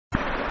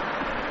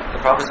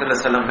Prophet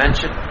ﷺ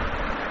mentioned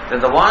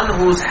that the one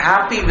who's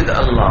happy with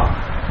Allah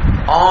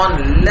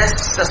on less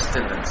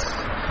sustenance,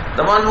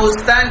 the one who's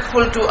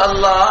thankful to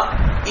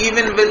Allah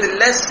even with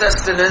less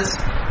sustenance,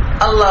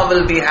 Allah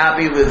will be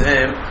happy with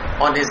him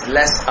on his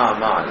less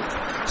amal.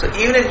 So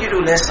even if you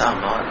do less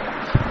amal,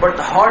 but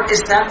the heart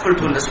is thankful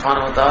to Allah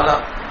subhanahu wa ta'ala,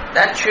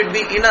 that should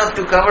be enough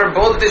to cover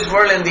both this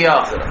world and the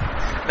akhirah.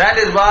 That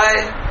is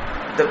why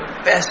the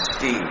best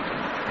deed,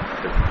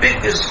 the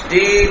biggest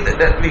deed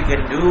that we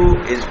can do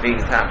is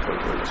being thankful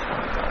to Allah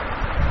subhanahu wa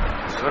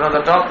ta'ala. It's one of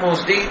the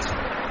topmost deeds.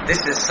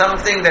 This is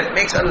something that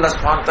makes Allah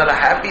subhanahu wa ta'ala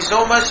happy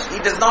so much, He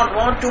does not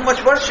want too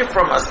much worship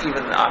from us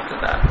even after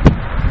that.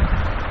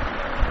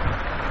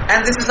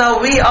 And this is how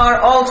we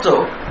are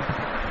also.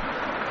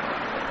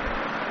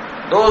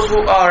 Those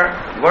who are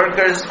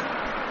workers,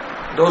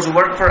 those who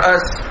work for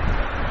us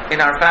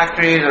in our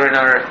factories or in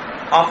our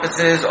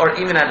offices or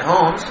even at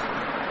homes,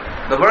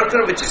 the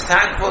worker which is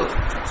thankful,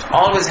 is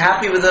always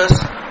happy with us,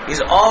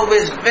 is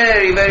always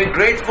very, very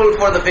grateful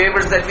for the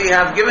favors that we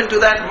have given to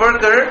that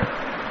worker,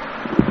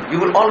 you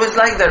will always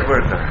like that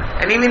worker.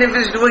 And even if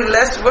he's doing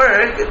less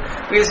work,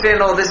 we'll say,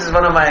 no, this is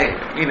one of my,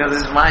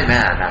 this is my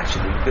man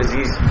actually, because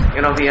he's,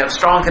 we have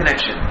strong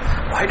connection.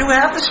 Why do we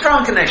have the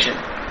strong connection?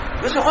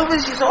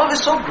 Because he's always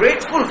so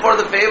grateful for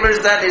the favors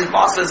that his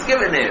boss has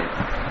given him.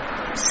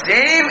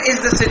 Same is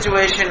the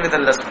situation with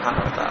Allah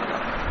subhanahu wa ta'ala.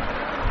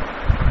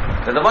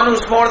 So the one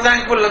who's more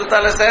thankful, Allah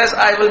ta'ala says,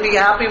 I will be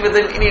happy with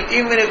him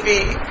even if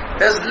he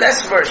does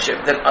less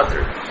worship than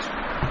others.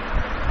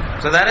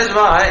 So that is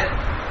why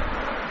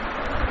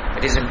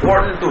it is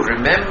important to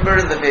remember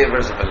the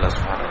favors of Allah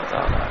subhanahu wa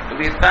ta'ala, to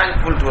be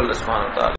thankful to Allah subhanahu wa ta'ala.